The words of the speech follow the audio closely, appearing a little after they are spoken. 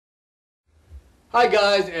Hi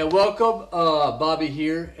guys and welcome, Bobby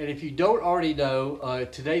here, and if you don't already know,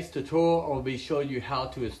 today's tutorial I'll be showing you how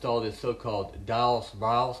to install this so-called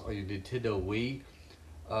DiosMios on your Nintendo Wii.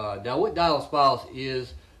 Now what DiosMios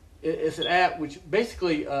is, it's an app which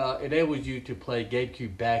basically enables you to play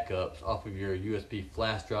GameCube backups off of your USB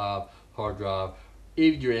flash drive, hard drive,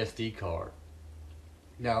 even your SD card.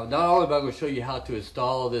 Now not only am I going to show you how to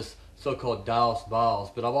install this so-called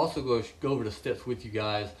DiosMios, but I'm also going to go over the steps with you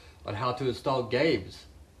guys on how to install games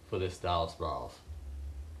for this DiosMios.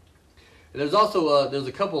 And there's also there's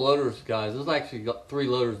a couple loaders, guys. There's actually got 3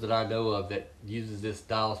 loaders that I know of that uses this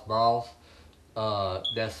DiosMios.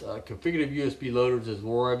 That's configurative USB loaders is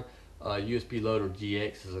one, USB loader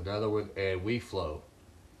GX is another one, and WiFlow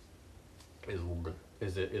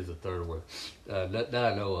is a third one that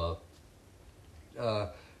I know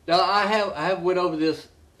of. Now I have went over this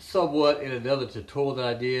somewhat in another tutorial that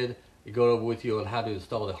I did, going over with you on how to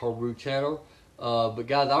install the homebrew channel. But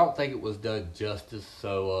guys, I don't think it was done justice,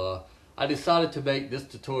 so I decided to make this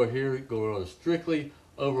tutorial here going on strictly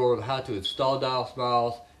over on how to install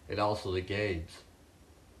DiosMios and also the games.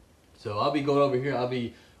 So I'll be going over here.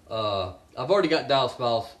 I've already got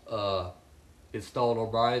DiosMios installed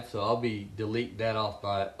on mine, so I'll be deleting that off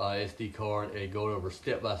my SD card and going over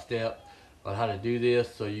step by step on how to do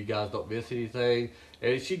this so you guys don't miss anything.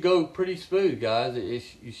 And it should go pretty smooth, guys.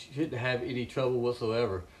 You shouldn't have any trouble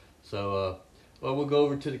whatsoever. So well, we'll go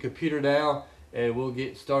over to the computer now and we'll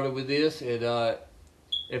get started with this. And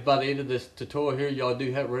if by the end of this tutorial here y'all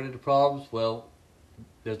do have run into problems, well,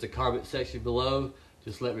 there's the comment section below.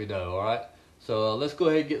 Just let me know, alright? So let's go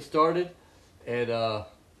ahead and get started, and I'll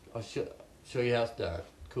show you how it's done.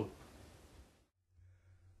 Cool.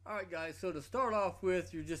 Alright guys, so to start off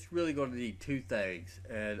with, you're just really going to need 2 things.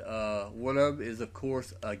 And one of them is, of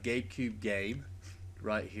course, a GameCube game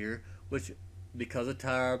right here, which, because of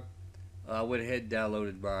time, I went ahead and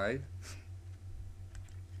downloaded mine.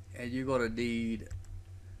 And you're going to need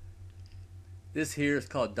this here. It's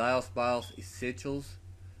called DiosMios Essentials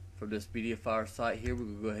from this MediaFire site here. We're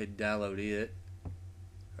going to go ahead and download it.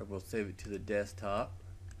 And we'll save it to the desktop.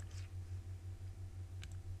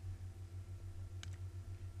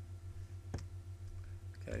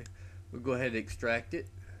 Okay, we'll go ahead and extract it.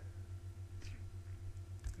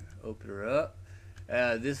 Open her up.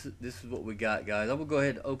 This is what we got, guys. I'm gonna go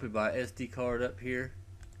ahead and open my SD card up here.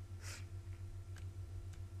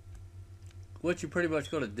 What you're pretty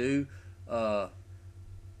much gonna do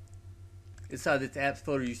inside this apps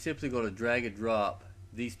folder, you're simply gonna drag and drop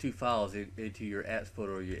these 2 files into your apps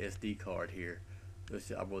folder or your SD card here.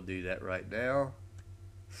 I'm gonna do that right now.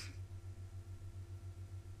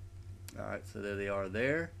 Alright, so there they are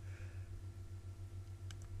there.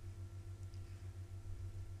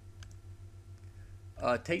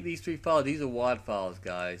 Take these 3 files. These are WII files,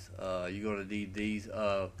 guys. You're going to need these.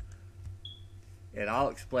 And I'll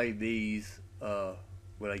explain these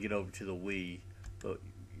when I get over to the Wii. But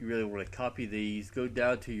you really want to copy these. Go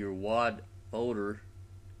down to your WII folder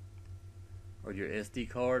or your SD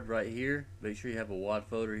card right here. Make sure you have a WII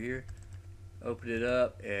folder here. Open it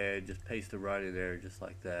up and just paste it right in there just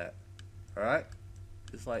like that. Alright,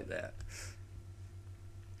 just like that.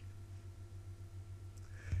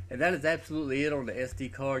 And that is absolutely it on the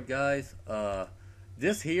SD card, guys.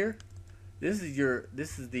 This here, this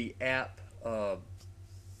is the app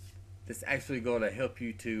that's actually going to help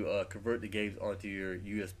you to convert the games onto your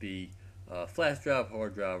USB flash drive,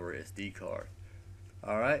 hard drive, or SD card.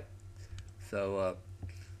 Alright, so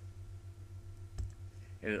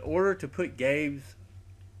in order to put games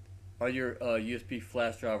on your USB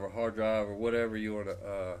flash drive or hard drive or whatever you want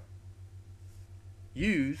to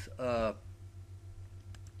use,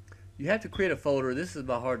 you have to create a folder. This is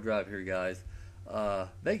my hard drive here, guys.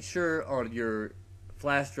 Make sure on your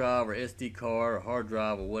flash drive or SD card or hard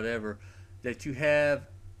drive or whatever that you have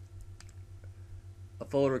a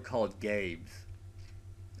folder called games.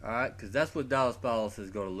 Alright, because that's what DiosMios is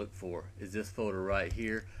going to look for, is this folder right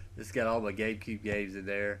here. It's got all my GameCube games in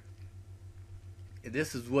there. And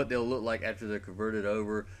this is what they'll look like after they're converted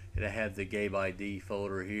over. And I have the game ID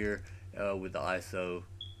folder here with the ISO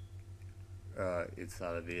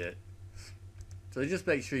inside of it. So just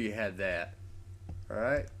make sure you have that.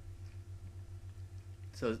 Alright.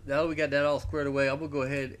 So now we got that all squared away, I'm going to go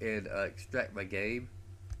ahead and extract my game.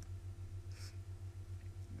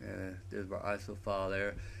 There's my ISO file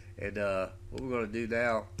there. And what we're going to do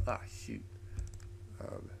now,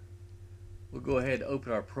 we'll go ahead and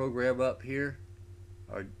open our program up here.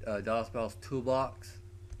 Our DiosMios toolbox.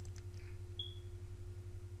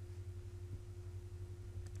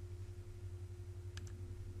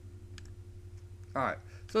 Alright,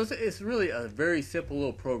 So it's really a very simple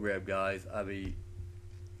little program, guys. I mean,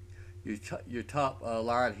 your top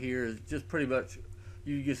line here is just pretty much,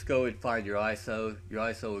 you just go and find your ISO. Your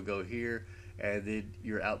ISO will go here, and then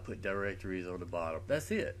your output directory is on the bottom. That's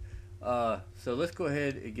it. So let's go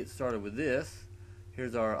ahead and get started with this.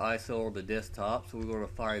 Here's our ISO on the desktop. So we're going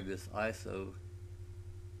to find this ISO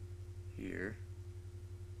here.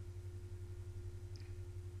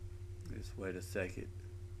 Just wait a second.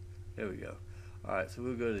 There we go. Alright, so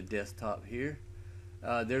we'll go to desktop here.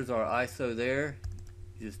 There's our ISO there.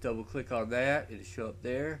 You just double click on that, it'll show up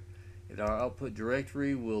there. And our output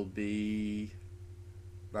directory will be,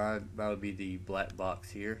 mine will be the black box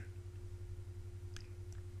here.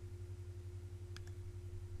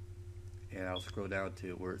 And I'll scroll down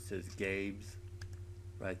to where it says games.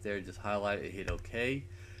 Right there, just highlight it, hit OK.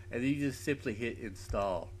 And then you just simply hit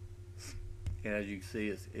install. And as you can see,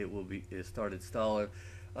 it started installing.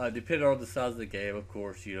 Depending on the size of the game, of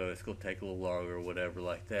course, you know, it's going to take a little longer or whatever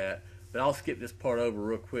like that. But I'll skip this part over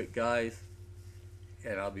real quick, guys,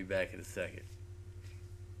 and I'll be back in a second.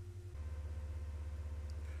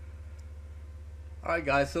 Alright,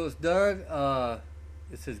 guys, so it's done.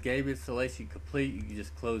 It says game installation complete. You can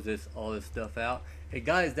just close all this stuff out. And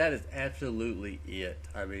guys, that is absolutely it.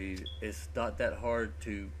 I mean, it's not that hard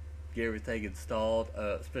to get everything installed,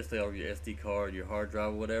 especially on your SD card, your hard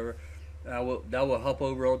drive, or whatever. Now we'll hop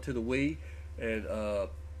over onto the Wii, and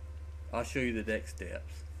I'll show you the next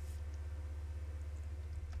steps.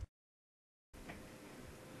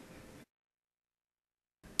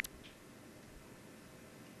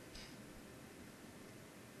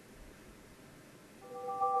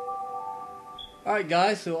 Alright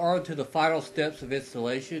guys, so on to the final steps of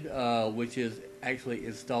installation, which is actually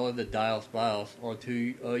installing the DiosMios onto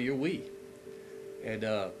your Wii. And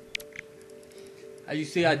as you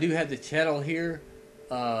see, I do have the channel here,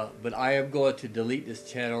 but I am going to delete this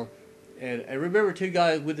channel. And remember too,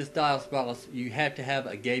 guys, with this DiosMios, you have to have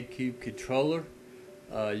a GameCube controller.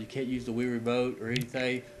 You can't use the Wii remote or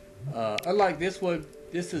anything. Unlike this one,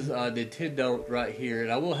 this is Nintendo right here,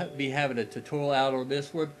 and I will be having a tutorial out on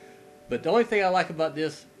this one. But the only thing I like about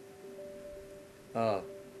this app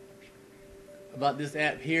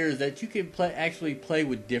here is that you can actually play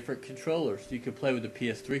with different controllers. You can play with the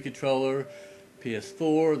PS3 controller,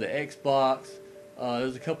 PS4, the Xbox.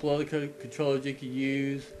 There's a couple other controllers you can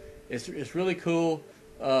use. It's really cool.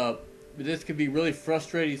 But this can be really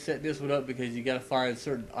frustrating setting this one up because you got to find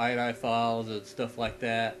certain INI files and stuff like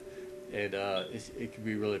that, and it can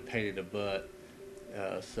be really a pain in the butt.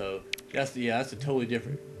 So that's a totally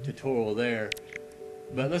different tutorial there.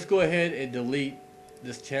 But let's go ahead and delete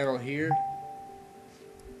this channel here.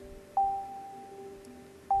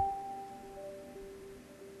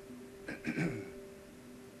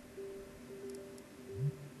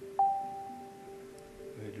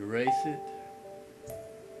 Erase it.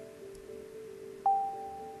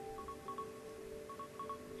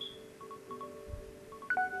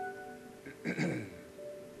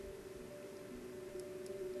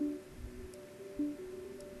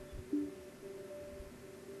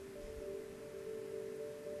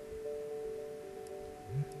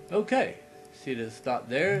 Okay, see that it stopped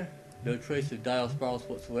there. No trace of DiosMios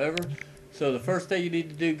whatsoever. So the first thing you need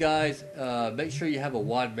to do, guys, make sure you have a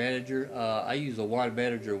WII manager. I use a WII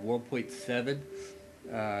manager 1.7.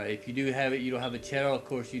 If you do have it, you don't have a channel, of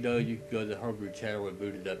course, you know you can go to the homebrew channel and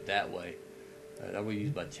boot it up that way. I'm going to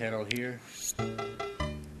use my channel here.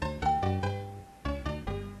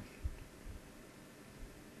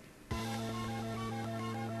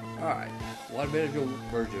 Alright, WII manager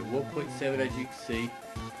version 1.7, as you can see.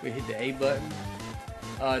 We hit the A button.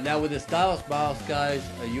 Now with this DiosMios, guys,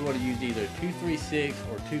 you want to use either 236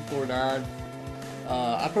 or 249.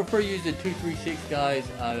 I prefer using 236, guys.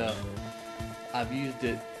 I've used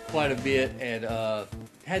it quite a bit and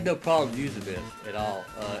had no problems using this at all.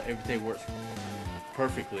 Everything works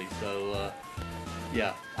perfectly. So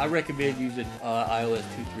yeah, I recommend using iOS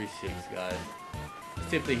 236, guys.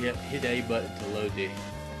 Simply hit the A button to load the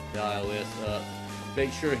iOS up.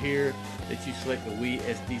 Make sure here that you select the Wii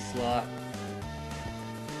SD slot.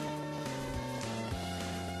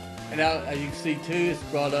 And now, as you can see too, it's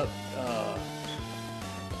brought up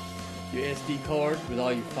your SD card with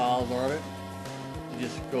all your files on it. You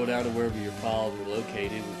just scroll down to wherever your files are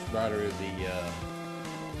located, which mine are in the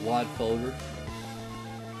WII folder.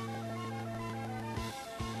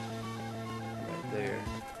 Right there.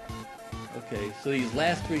 Okay, so these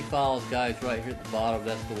last three files, guys, right here at the bottom,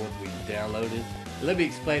 that's the ones we downloaded. Let me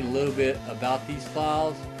explain a little bit about these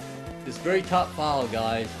files. This very top file,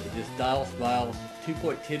 guys, this DiosMios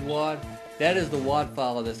 2.10.1, that is the WII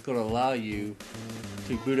file that's going to allow you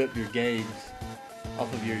to boot up your games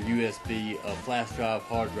off of your USB flash drive,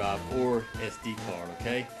 hard drive, or SD card.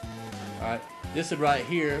 Okay. All right. This is right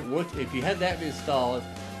here. If you have that installed,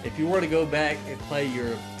 if you were to go back and play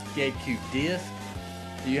your GameCube disc,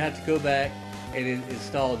 you have to go back and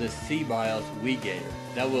install this DiosMios WII gator.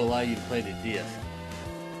 That will allow you to play the disc,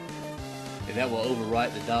 and that will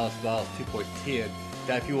overwrite the DiosMios 2.10.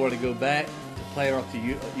 Now, if you want to go back to play it off the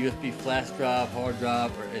USB flash drive, hard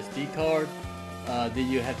drive, or SD card, then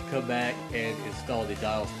you have to come back and install the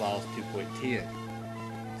DiosMios 2.10.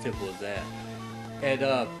 Simple as that.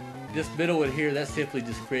 And this middle one here, that simply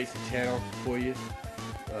just creates a channel for you.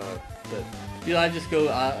 But you know, I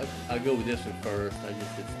go with this one first. I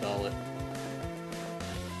just install it.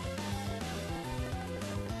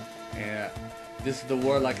 And this is the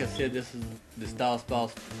one, like I said, this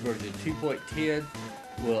DiosMios version 2.10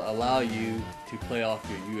 will allow you to play off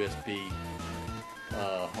your USB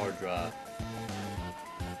hard drive.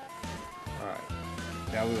 Alright,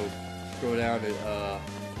 now we'll scroll down and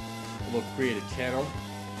we'll create a channel.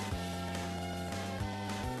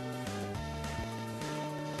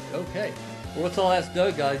 Okay, well, once all that's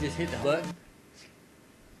done, guys, just hit the button.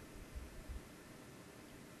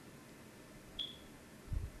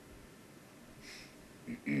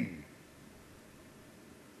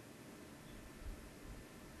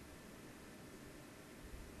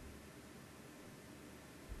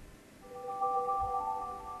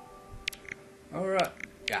 Alright,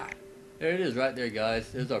 yeah, there it is right there,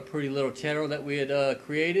 guys. There's our pretty little channel that we had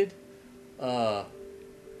created.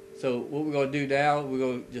 So what we're going to do now, we're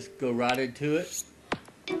going to just go right into it.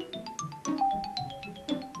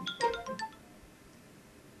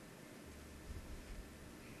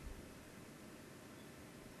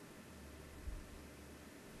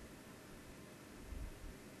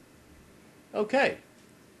 Okay.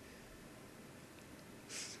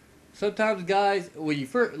 Sometimes, guys, when you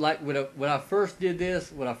first, like when I first did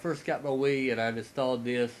this, when I first got my Wii and I installed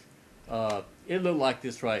this, it looked like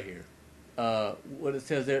this right here. What it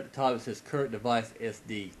says there at the top, it says current device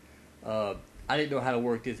SD. I didn't know how to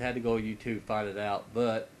work this. I had to go on YouTube to find it out.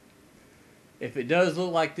 But if it does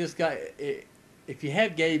look like this guy, if you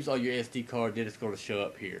have games on your SD card, then it's going to show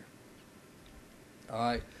up here.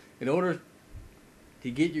 Alright. In order to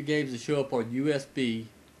get your games to show up on USB,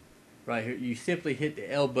 right here, you simply hit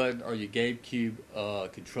the L button on your GameCube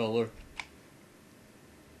controller,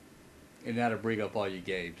 and that'll bring up all your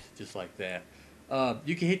games, just like that.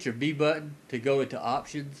 You can hit your B button to go into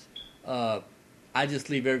options. I just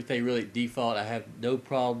leave everything really default. I have no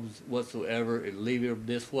problems whatsoever in leaving them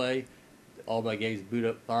this way. All my games boot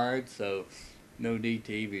up fine, so no need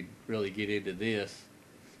to even really get into this.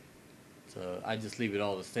 So I just leave it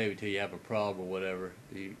all the same until you have a problem or whatever.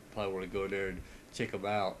 You probably want to go there and check them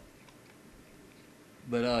out.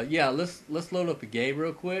 But yeah, let's load up a game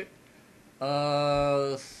real quick.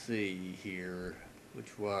 Let's see here,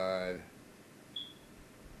 which one?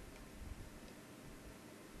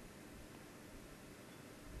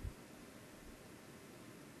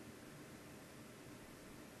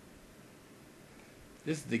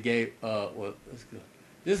 This is the game. Well, let's go.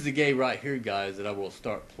 This is the game right here, guys, that I will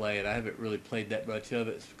start playing. I haven't really played that much of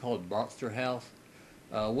it. It's called Monster House.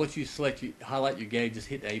 Once you highlight your game, just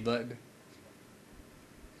hit the A button.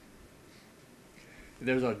 And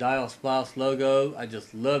there's our DiosMios logo. I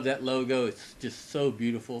just love that logo. It's just so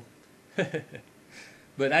beautiful.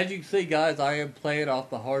 But as you can see, guys, I am playing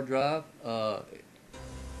off my hard drive.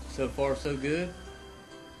 So far, so good.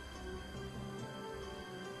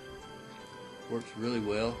 Works really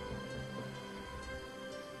well.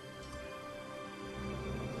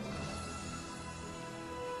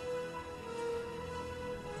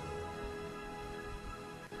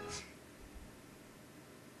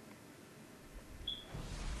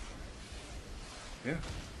 Yeah.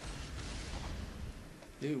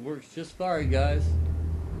 It works just fine, guys.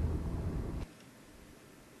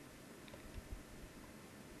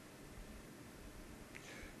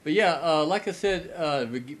 But yeah, like I said,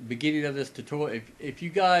 beginning of this tutorial, if you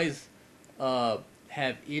guys have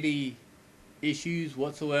any issues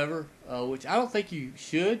whatsoever, which I don't think you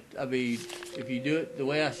should. I mean, if you do it the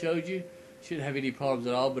way I showed you, shouldn't have any problems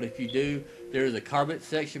at all. But if you do, there's a comment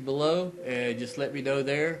section below, and just let me know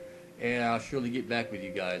there, and I'll surely get back with you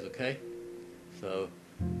guys, okay? So,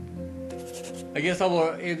 I guess I'm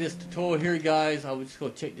going to end this tutorial here, guys. I'm just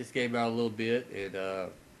going to check this game out a little bit, and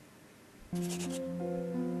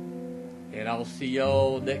I'll see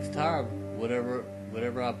y'all next time, whatever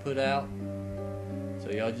I put out. So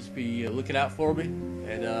y'all just be looking out for me,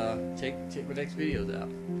 and check my next videos out.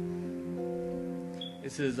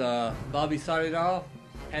 This is Bobby signing off.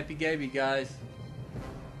 Happy gaming, guys.